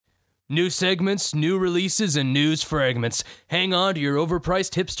New segments, new releases, and news fragments. Hang on to your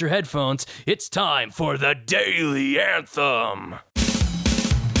overpriced hipster headphones. It's time for the Daily Anthem.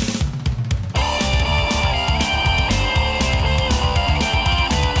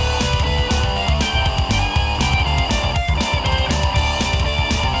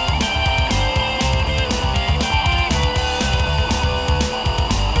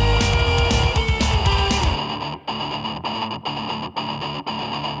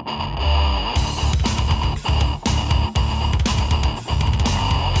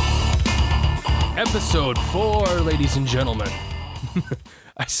 Episode 4, ladies and gentlemen.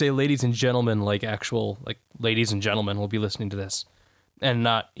 I say ladies and gentlemen like actual, ladies and gentlemen will be listening to this. And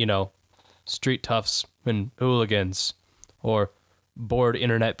not, street toughs and hooligans or bored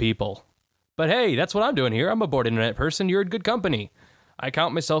internet people. But hey, that's what I'm doing here. I'm a bored internet person. You're in good company. I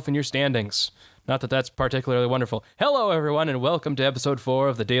count myself in your standings. Not that that's particularly wonderful. Hello, everyone, and welcome to episode 4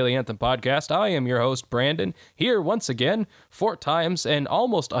 of the Daily Anthem podcast. I am your host, Brandon, here once again, 4 times, and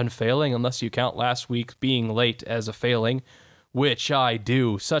almost unfailing, unless you count last week being late as a failing, which I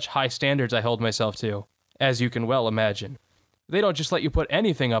do. Such high standards I hold myself to, as you can well imagine. They don't just let you put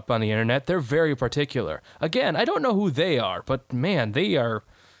anything up on the internet. They're very particular. Again, I don't know who they are, but man, they are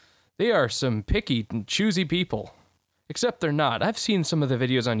some picky and choosy people. Except they're not. I've seen some of the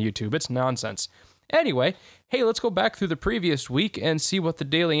videos on YouTube. It's nonsense. Anyway, hey, let's go back through the previous week and see what the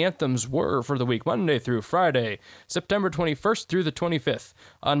daily anthems were for the week, Monday through Friday, September 21st through the 25th.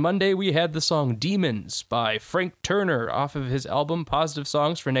 On Monday, we had the song Demons by Frank Turner off of his album Positive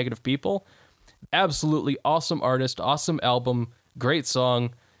Songs for Negative People. Absolutely awesome artist, awesome album, great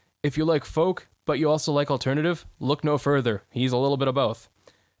song. If you like folk, but you also like alternative, look no further. He's a little bit of both.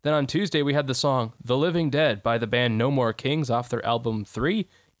 Then on Tuesday, we had the song The Living Dead by the band No More Kings off their album 3.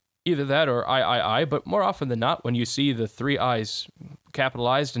 Either that or I, but more often than not, when you see the 3 I's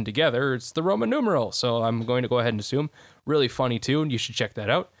capitalized and together, it's the Roman numeral. So I'm going to go ahead and assume. Really funny tune. You should check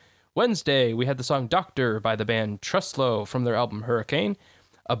that out. Wednesday, we had the song Doctor by the band Trustlow from their album Hurricane.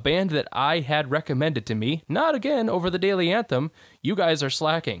 A band that I had recommended to me. Not again over the Daily Anthem. You guys are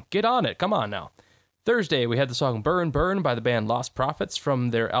slacking. Get on it. Come on now. Thursday, we had the song Burn Burn by the band Lost Prophets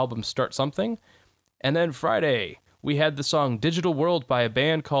from their album Start Something. And then Friday, we had the song Digital World by a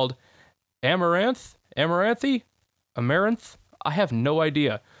band called Amaranth? Amaranthi? Amaranth? I have no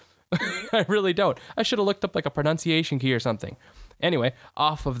idea. I really don't. I should have looked up like a pronunciation key or something. Anyway,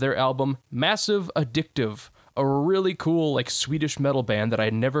 off of their album Massive Addictive, a really cool Swedish metal band that I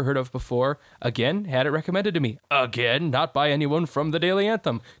had never heard of before. Again, had it recommended to me. Again, not by anyone from the Daily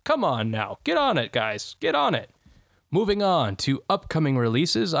Anthem. Come on now. Get on it, guys. Get on it. Moving on to upcoming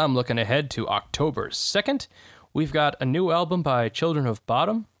releases, I'm looking ahead to October 2nd. We've got a new album by Children of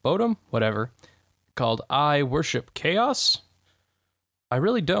Bodom, whatever, called I Worship Chaos. I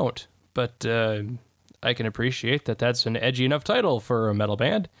really don't, but I can appreciate that that's an edgy enough title for a metal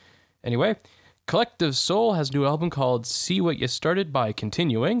band. Anyway, Collective Soul has a new album called See What You Started by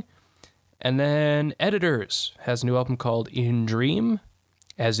Continuing. And then Editors has a new album called In Dream,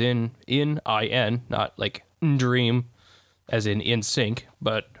 as in I-N, not like dream, as in sync,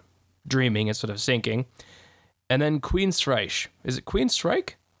 but dreaming instead of sinking. And then Queenstrike. Is it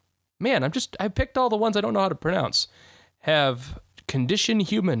Queenstrike? Man, I picked all the ones I don't know how to pronounce. Have Condition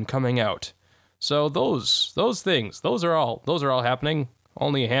Human coming out. So those things, those are all happening.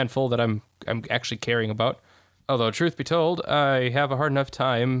 Only a handful that I'm actually caring about. Although, truth be told, I have a hard enough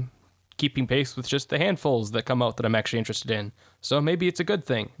time keeping pace with just the handfuls that come out that I'm actually interested in. So maybe it's a good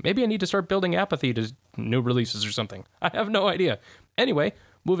thing. Maybe I need to start building apathy to new releases or something. I have no idea. Anyway,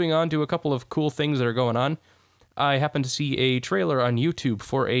 moving on to a couple of cool things that are going on. I happened to see a trailer on YouTube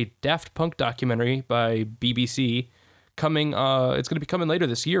for a Daft Punk documentary by BBC coming. It's going to be coming later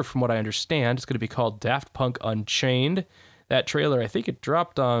this year, from what I understand. It's going to be called Daft Punk Unchained. That trailer, I think it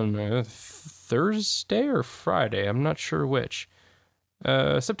dropped on Thursday or Friday. I'm not sure which.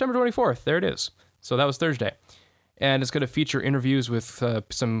 September 24th. There it is. So that was Thursday. And it's going to feature interviews with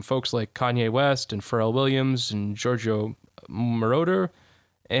some folks like Kanye West and Pharrell Williams and Giorgio Moroder.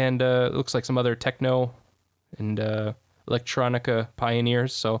 And it looks like some other techno and electronica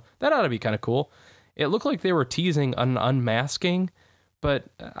pioneers. So that ought to be kind of cool. It looked like they were teasing an unmasking, but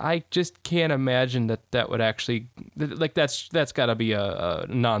I just can't imagine that would actually, that's got to be a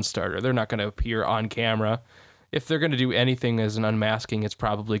non-starter. They're not going to appear on camera. If they're going to do anything as an unmasking, it's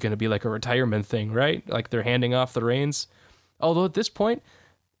probably going to be like a retirement thing, right? Like they're handing off the reins. Although at this point,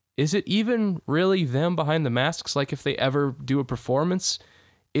 is it even really them behind the masks? Like if they ever do a performance,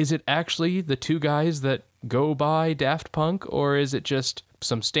 is it actually the two guys that go by Daft Punk, or is it just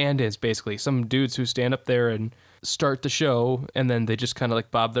some stand-ins, basically? Some dudes who stand up there and start the show and then they just kind of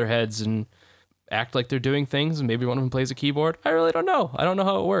like bob their heads and act like they're doing things, and maybe one of them plays a keyboard. I really don't know. I don't know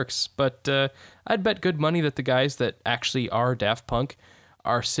how it works, but I'd bet good money that the guys that actually are Daft Punk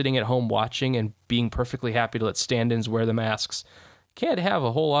are sitting at home watching and being perfectly happy to let stand-ins wear the masks. Can't have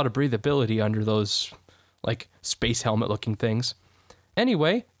a whole lot of breathability under those like space helmet looking things.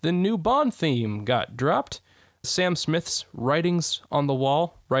 Anyway, the new Bond theme got dropped. Sam Smith's Writings on the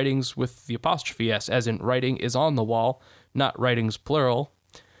Wall, writings with the apostrophe S, as in writing is on the wall, not writings plural.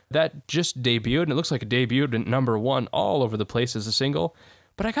 That just debuted, and it looks like it debuted at number 1 all over the place as a single.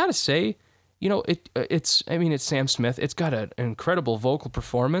 But I gotta say, you know, it's Sam Smith. It's got an incredible vocal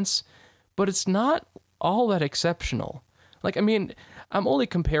performance, but it's not all that exceptional. Like, I mean, I'm only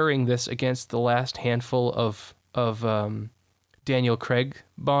comparing this against the last handful of Daniel Craig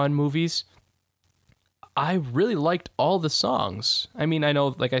Bond movies. I really liked all the songs. I mean, I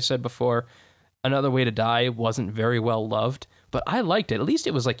know, like I said before, Another Way to Die wasn't very well loved, but I liked it. At least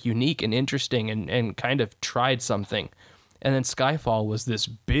it was like unique and interesting and kind of tried something. And then Skyfall was this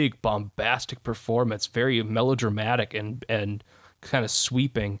big bombastic performance, very melodramatic and kind of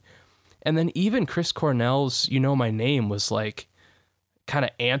sweeping. And then even Chris Cornell's You Know My Name was like kind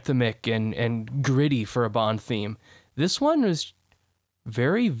of anthemic and gritty for a Bond theme. This one was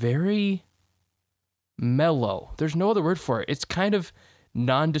very, very mellow. There's no other word for it. It's kind of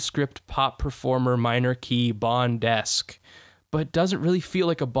nondescript pop performer, minor key, Bond-esque, but doesn't really feel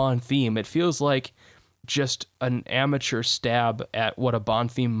like a Bond theme. It feels like just an amateur stab at what a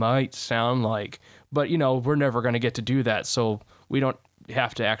Bond theme might sound like. But, you know, we're never going to get to do that, so we don't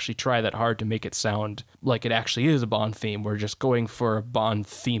have to actually try that hard to make it sound like it actually is a Bond theme. We're just going for a Bond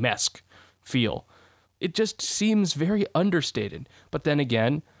theme-esque feel. It just seems very understated. But then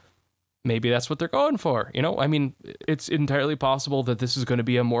again, maybe that's what they're going for. You know, I mean, it's entirely possible that this is going to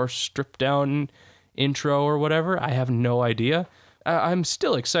be a more stripped down intro or whatever. I have no idea. I'm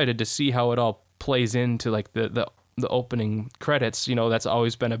still excited to see how it all plays into like the opening credits. You know, that's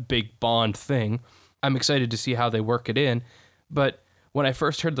always been a big Bond thing. I'm excited to see how they work it in. But when I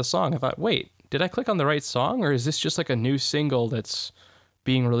first heard the song, I thought, wait, did I click on the right song? Or is this just like a new single that's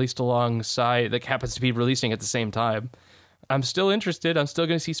being released alongside, that happens to be releasing at the same time? I'm still interested. I'm still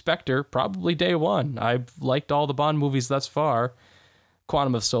going to see Spectre, probably day one. I've liked all the Bond movies thus far.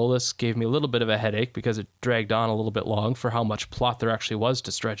 Quantum of Solace gave me a little bit of a headache because it dragged on a little bit long for how much plot there actually was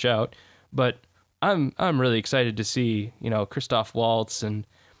to stretch out. But I'm really excited to see, you know, Christoph Waltz and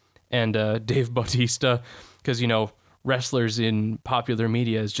Dave Bautista, because, you know, wrestlers in popular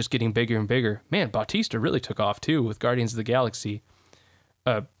media is just getting bigger and bigger. Man, Bautista really took off too with Guardians of the Galaxy,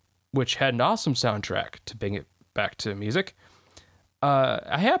 which had an awesome soundtrack to bring it back to music.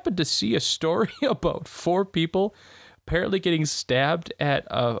 I happened to see a story about 4 people apparently getting stabbed at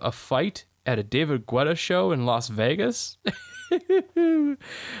a fight at a David Guetta show in Las Vegas.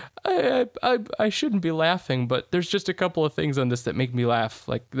 I shouldn't be laughing, but there's just a couple of things on this that make me laugh.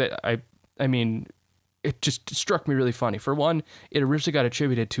 Like that, I mean, it just struck me really funny. For one, it originally got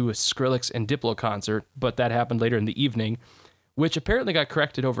attributed to a Skrillex and Diplo concert, but that happened later in the evening, which apparently got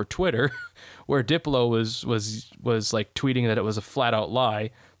corrected over Twitter, where Diplo was like tweeting that it was a flat out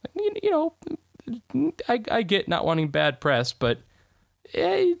lie. You know, I get not wanting bad press, but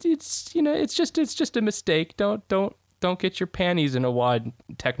it's, you know, it's just a mistake. Don't get your panties in a wad,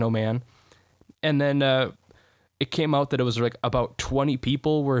 Techno Man. And then it came out that it was like about 20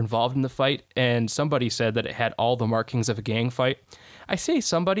 people were involved in the fight, and somebody said that it had all the markings of a gang fight. I say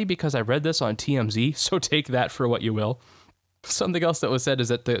somebody because I read this on TMZ, so take that for what you will. Something else that was said is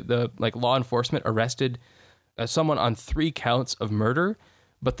that the like law enforcement arrested someone on 3 counts of murder,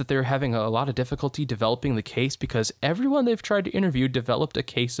 but that they're having a lot of difficulty developing the case because everyone they've tried to interview developed a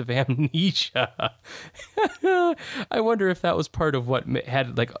case of amnesia. I wonder if that was part of what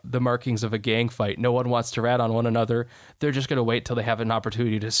had like the markings of a gang fight. No one wants to rat on one another. They're just going to wait till they have an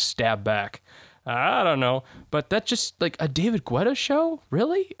opportunity to stab back. I don't know. But that's just like a David Guetta show?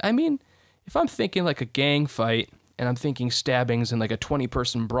 Really? I mean, if I'm thinking like a gang fight and I'm thinking stabbings and like a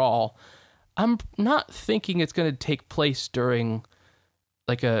 20-person brawl, I'm not thinking it's going to take place during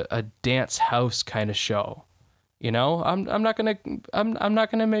like a dance house kind of show. You know, I'm not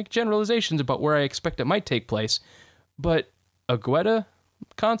gonna make generalizations about where I expect it might take place, but a Guetta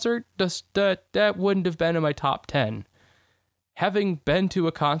concert, that wouldn't have been in my top 10. Having been to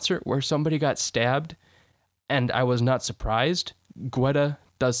a concert where somebody got stabbed and I was not surprised, Guetta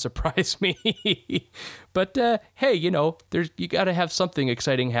does surprise me. But hey, you know, you got to have something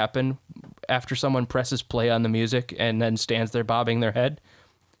exciting happen after someone presses play on the music and then stands there bobbing their head.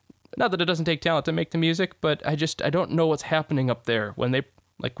 Not that it doesn't take talent to make the music, but I don't know what's happening up there when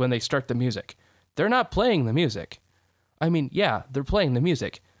they start the music. they're not playing the music. I mean, yeah, they're playing the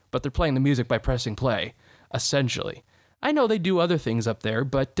music, but they're playing the music by pressing play, essentially. I know they do other things up there,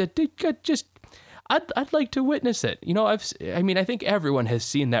 but I'd like to witness it. You know, I think everyone has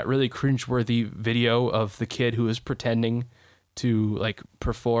seen that really cringeworthy video of the kid who was pretending to like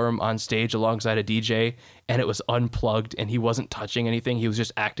perform on stage alongside a DJ, and it was unplugged and he wasn't touching anything. He was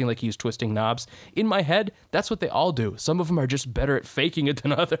just acting like he was twisting knobs. In my head, that's what they all do. Some of them are just better at faking it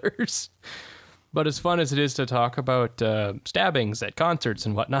than others. But as fun as it is to talk about stabbings at concerts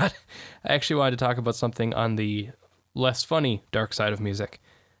and whatnot, I actually wanted to talk about something on the less funny dark side of music.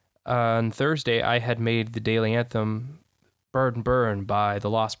 On Thursday, I had made the daily anthem Burn Burn by the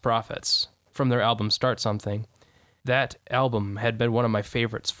Lost Prophets from their album Start Something. That album had been one of my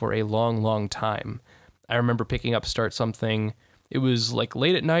favorites for a long, long time. I remember picking up Start Something. It was like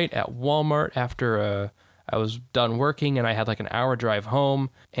late at night at Walmart after I was done working and I had like an hour drive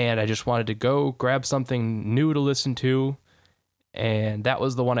home, and I just wanted to go grab something new to listen to. And that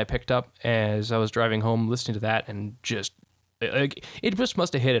was the one I picked up as I was driving home listening to that, and just it just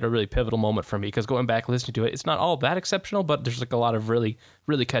must have hit at a really pivotal moment for me, because going back listening to it, it's not all that exceptional, but there's like a lot of really,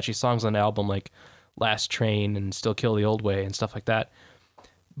 really catchy songs on the album, like Last Train and Still Kill the Old Way and stuff like that.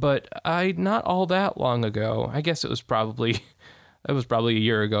 But not all that long ago, I guess it was probably a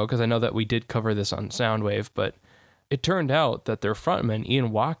year ago, because I know that we did cover this on Soundwave, but it turned out that their frontman,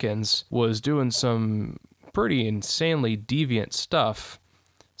 Ian Watkins, was doing some pretty insanely deviant stuff,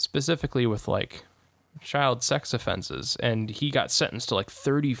 specifically with like child sex offenses, and he got sentenced to like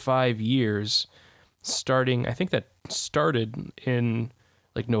 35 years I think that started in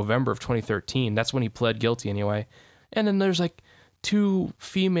like November of 2013. That's when he pled guilty anyway. And then there's like 2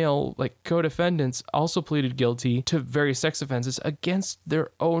 female like co-defendants also pleaded guilty to various sex offenses against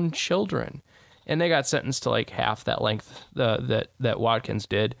their own children, and they got sentenced to like half that length that Watkins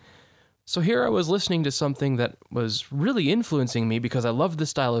did. So here I was listening to something that was really influencing me because I loved the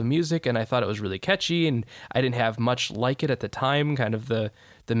style of music and I thought it was really catchy, and I didn't have much like it at the time, kind of the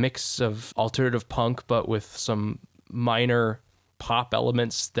mix of alternative punk but with some minor pop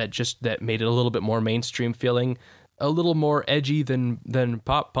elements that made it a little bit more mainstream feeling, a little more edgy than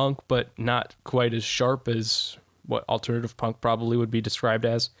pop punk, but not quite as sharp as what alternative punk probably would be described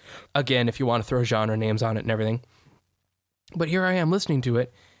as. Again, if you want to throw genre names on it and everything. But here I am listening to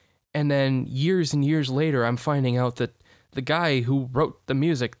it, and then years and years later, I'm finding out that the guy who wrote the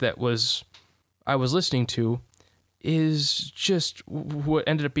music that I was listening to is just what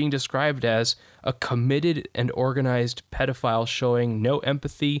ended up being described as a committed and organized pedophile showing no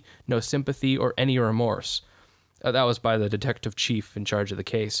empathy, no sympathy, or any remorse. That was by the detective chief in charge of the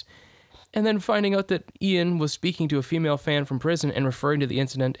case. And then finding out that Ian was speaking to a female fan from prison and referring to the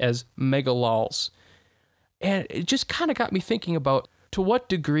incident as mega lols. And it just kind of got me thinking about, to what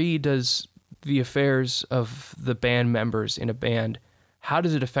degree does the affairs of the band members in a band, how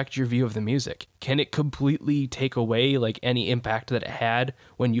does it affect your view of the music? Can it completely take away like any impact that it had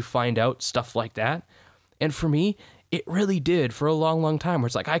when you find out stuff like that? And for me, it really did for a long, long time, where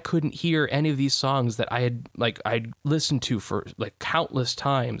it's like I couldn't hear any of these songs that I'd listened to for like countless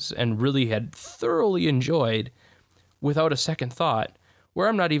times and really had thoroughly enjoyed without a second thought, where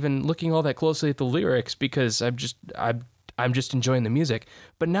I'm not even looking all that closely at the lyrics because I'm just enjoying the music.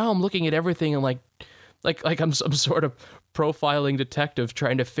 But now I'm looking at everything and like I'm some sort of profiling detective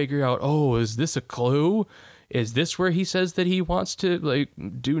trying to figure out, oh, is this a clue? Is this where he says that he wants to like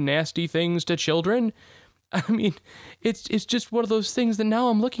do nasty things to children? I mean, it's just one of those things that now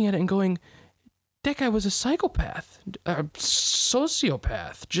I'm looking at it and going, that guy was a psychopath, a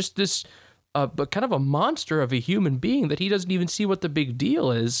sociopath, just this but kind of a monster of a human being that he doesn't even see what the big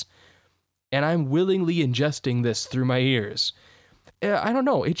deal is. And I'm willingly ingesting this through my ears. I don't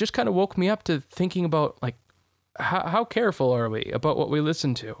know. It just kind of woke me up to thinking about, like, how careful are we about what we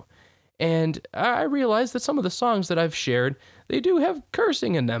listen to? And I realized that some of the songs that I've shared, they do have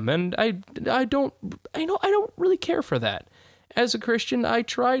cursing in them, and I don't really care for that. As a Christian, I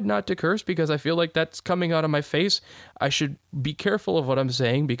tried not to curse because I feel like that's coming out of my face. I should be careful of what I'm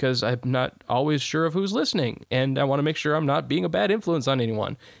saying because I'm not always sure of who's listening, and I want to make sure I'm not being a bad influence on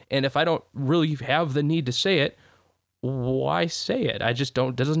anyone. And if I don't really have the need to say it, why say it?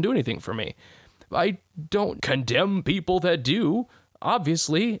 It doesn't do anything for me. I don't condemn people that do.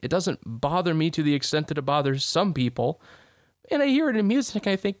 Obviously, it doesn't bother me to the extent that it bothers some people. And I hear it in music,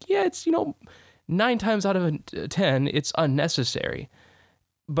 and I think, yeah, it's, 9 times out of 10, it's unnecessary.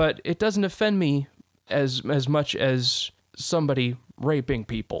 But it doesn't offend me as much as somebody raping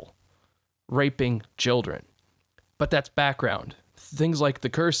people, raping children. But that's background. Things like the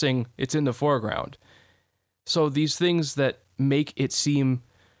cursing, it's in the foreground. So these things that make it seem,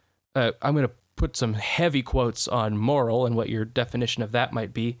 I'm going to put some heavy quotes on moral and what your definition of that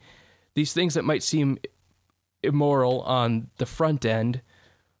might be. These things that might seem immoral on the front end,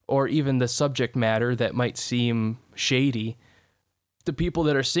 or even the subject matter that might seem shady, the people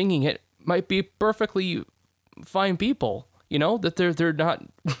that are singing it might be perfectly fine people, you know, that they're not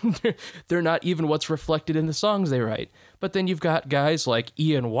they're not even what's reflected in the songs they write. But then you've got guys like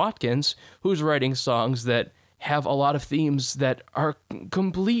Ian Watkins, who's writing songs that have a lot of themes that are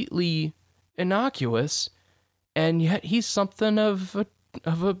completely innocuous, and yet he's something of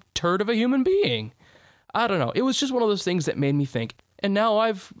a turd of a human being. I don't know. It was just one of those things that made me think. And now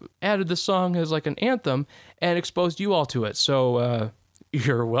I've added the song as like an anthem and exposed you all to it. So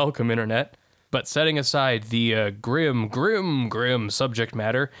you're welcome, Internet. But setting aside the grim subject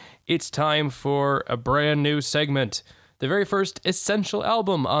matter, it's time for a brand new segment. The very first essential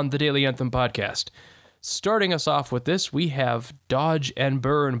album on the Daily Anthem podcast. Starting us off with this, we have Dodge and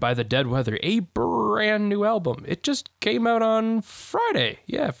Burn by the Dead Weather, a brand new album. It just came out on Friday.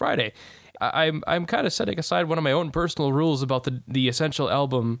 Yeah, Friday. I'm kind of setting aside one of my own personal rules about the essential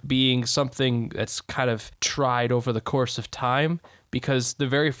album being something that's kind of tried over the course of time, because the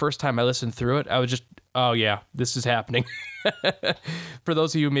very first time I listened through it, I was just, oh yeah, this is happening. For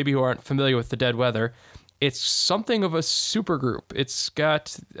those of you maybe who aren't familiar with the Dead Weather, it's something of a supergroup. It's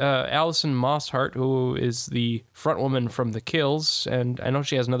got Alison Mosshart, who is the front woman from The Kills, and I know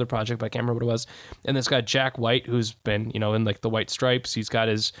she has another project, but I can't remember what it was. And it's got Jack White, who's been, in like the White Stripes. He's got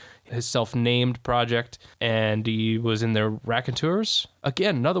his self-named project, and he was in the Raconteurs.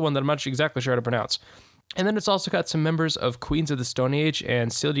 Again, another one that I'm not exactly sure how to pronounce. And then it's also got some members of Queens of the Stone Age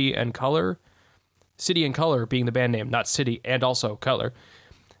and City and Colour. City and Colour being the band name, not City and also Colour.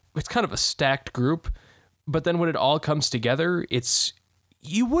 It's kind of a stacked group. But then when it all comes together,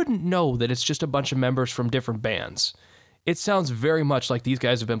 you wouldn't know that it's just a bunch of members from different bands. It sounds very much like these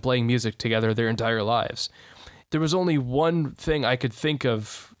guys have been playing music together their entire lives. There was only one thing I could think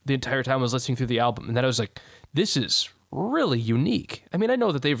of the entire time I was listening through the album, and that I was like, this is really unique. I mean, I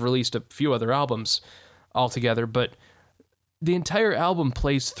know that they've released a few other albums altogether, but the entire album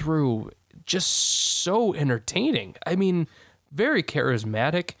plays through just so entertaining. I mean, very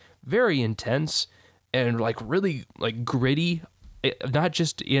charismatic, very intense, and like really like gritty, not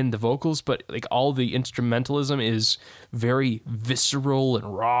just in the vocals, but like all the instrumentalism is very visceral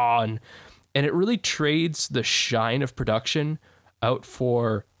and raw, and it really trades the shine of production out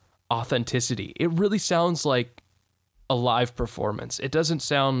for authenticity. It really sounds like a live performance. It doesn't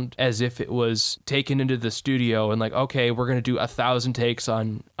sound as if it was taken into the studio and like, okay, we're going to do 1,000 takes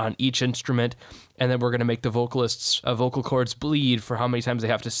on each instrument, and then we're going to make the vocalists' vocal cords bleed for how many times they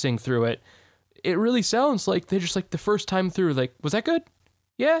have to sing through it. It really sounds like they're just like the first time through, like, was that good?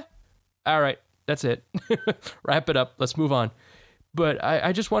 Yeah? All right, that's it. Wrap it up. Let's move on. But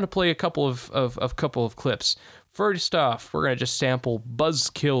I just want to play a couple of clips. First off, we're going to just sample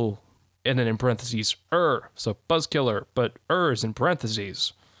Buzzkill, and then in parentheses, So Buzzkiller, but is in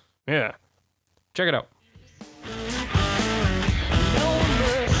parentheses. Yeah. Check it out.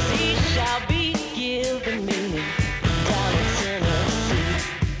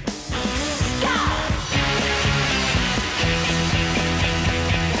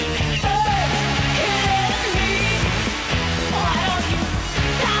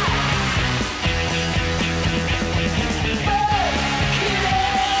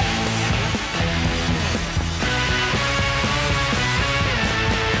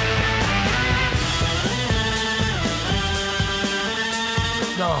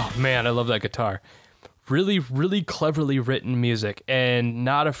 Oh, man, I love that guitar. Really, really cleverly written music and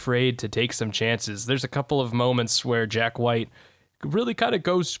not afraid to take some chances. There's a couple of moments where Jack White really kind of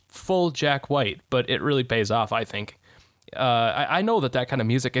goes full Jack White, but it really pays off, I think. I know that kind of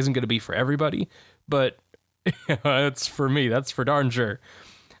music isn't going to be for everybody, but it's for me. That's for darn sure.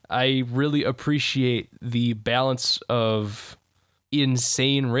 I really appreciate the balance of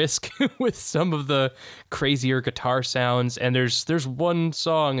insane risk with some of the crazier guitar sounds, and there's one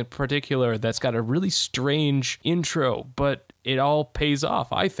song in particular that's got a really strange intro, but it all pays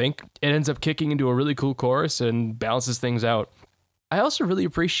off. I think it ends up kicking into a really cool chorus and balances things out. I also really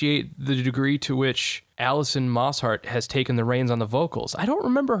appreciate the degree to which Alison Mosshart has taken the reins on the vocals. I don't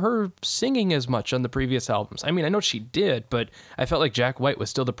remember her singing as much on the previous albums. I mean, I know she did, but I felt like Jack White was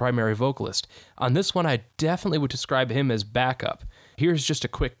still the primary vocalist. On this one, I definitely would describe him as backup. Here's just a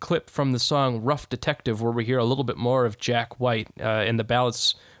quick clip from the song Rough Detective, where we hear a little bit more of Jack White and the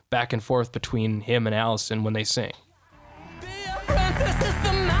balance back and forth between him and Alison when they sing.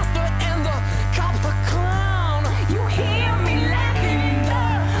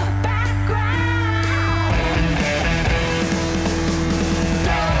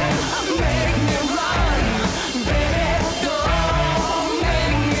 Make me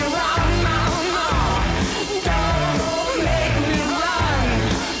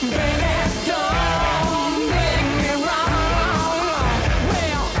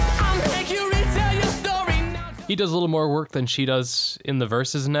He does a little more work than she does in the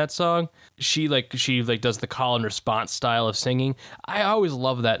verses in that song. She does the call and response style of singing. I always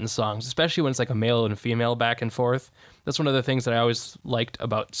love that in songs, especially when it's like a male and female back and forth. That's one of the things that I always liked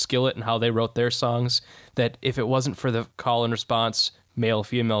about Skillet and how they wrote their songs, that if it wasn't for the call and response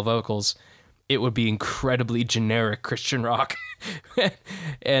male-female vocals, it would be incredibly generic Christian rock.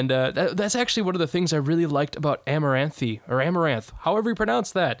 And that's actually one of the things I really liked about Amaranth, however you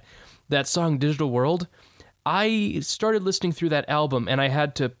pronounce that song Digital World. I started listening through that album and I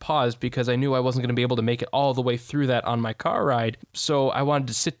had to pause because I knew I wasn't going to be able to make it all the way through that on my car ride. So I wanted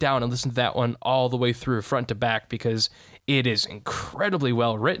to sit down and listen to that one all the way through front to back because it is incredibly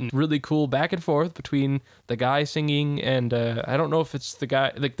well written. Really cool back and forth between the guy singing and I don't know if it's the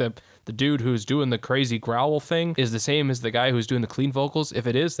guy, like the dude who's doing the crazy growl thing is the same as the guy who's doing the clean vocals. If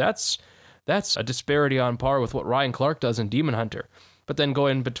it is, that's a disparity on par with what Ryan Clark does in Demon Hunter. But then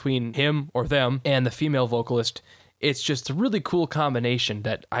going between him or them and the female vocalist, it's just a really cool combination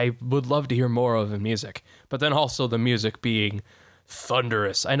that I would love to hear more of in music. But then also the music being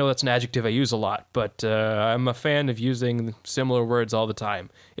thunderous. I know that's an adjective I use a lot, but I'm a fan of using similar words all the time.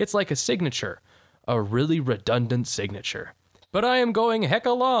 It's like a signature, a really redundant signature. But I am going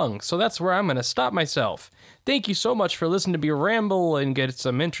hecka long, so that's where I'm going to stop myself. Thank you so much for listening to me ramble and get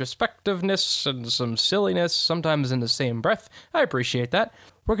some introspectiveness and some silliness, sometimes in the same breath. I appreciate that.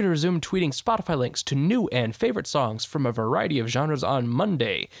 We're going to resume tweeting Spotify links to new and favorite songs from a variety of genres on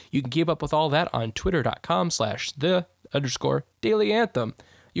Monday. You can keep up with all that on twitter.com/the_Daily Anthem.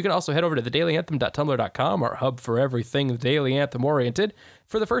 You can also head over to thedailyanthem.tumblr.com, our hub for everything The Daily Anthem oriented.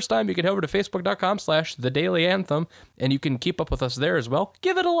 For the first time, you can head over to facebook.com/thedailyanthem, and you can keep up with us there as well.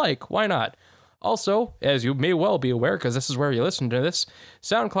 Give it a like. Why not? Also, as you may well be aware, because this is where you listen to this,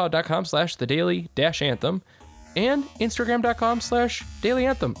 soundcloud.com/thedaily-anthem, and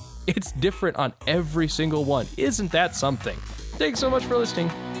instagram.com/dailyanthem. It's different on every single one. Isn't that something? Thanks so much for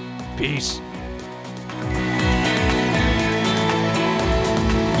listening. Peace.